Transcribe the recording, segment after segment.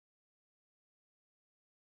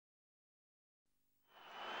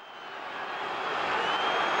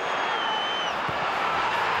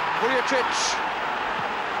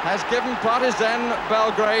has given Partizan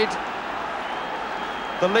Belgrade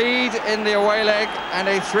the lead in the away leg and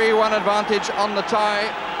a 3-1 advantage on the tie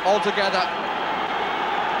altogether.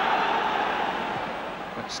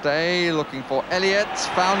 McStay looking for Elliott,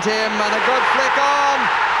 found him, and a good flick on,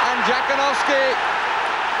 and Dziekanowski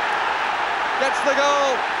gets the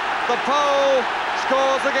goal. The Pole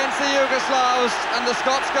scores against the Yugoslavs, and the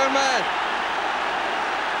Scots go mad.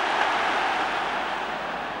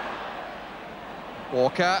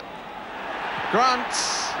 Walker, Grant,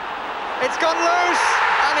 it's gone loose,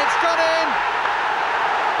 and it's gone in.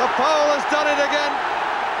 The Pole has done it again.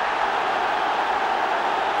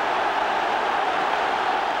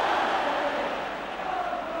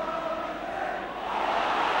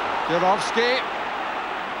 Jurowski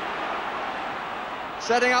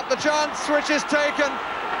setting up the chance, which is taken.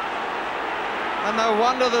 And no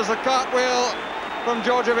wonder there's a cartwheel from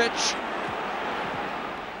Djordjevic.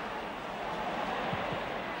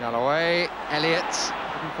 Galloway, Elliott,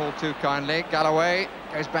 didn't fall too kindly. Galloway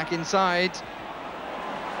goes back inside,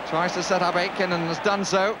 tries to set up Aitken and has done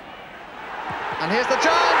so. And here's the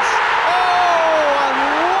chance! Oh, and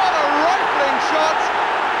what a rifling shot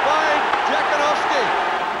by Dziekanowski!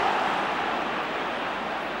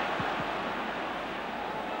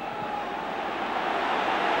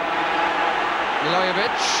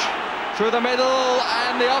 Milojevic through the middle,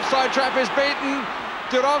 and the offside trap is beaten.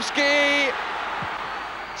 Jurowski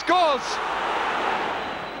scores!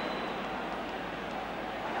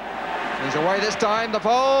 He's away this time, the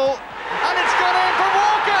Pole, and it's gone in from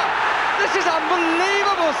Walker! This is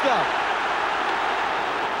unbelievable stuff!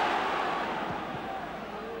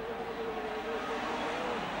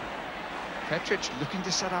 Petric looking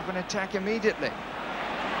to set up an attack immediately.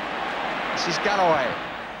 This is Galloway.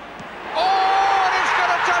 Oh, and it's got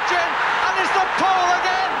a touch in, and it's the Pole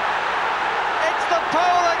again! It's the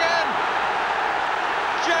Pole again!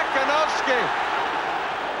 Dziekanowski.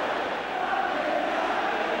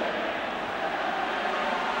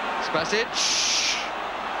 Spasic.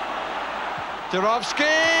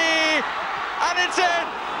 Jurowski, and it's in!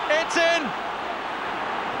 It's in!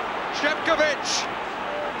 Shevkovic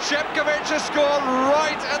has scored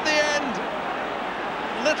right at the end.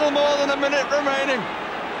 Little more than a minute remaining.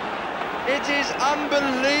 It is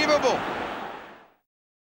unbelievable.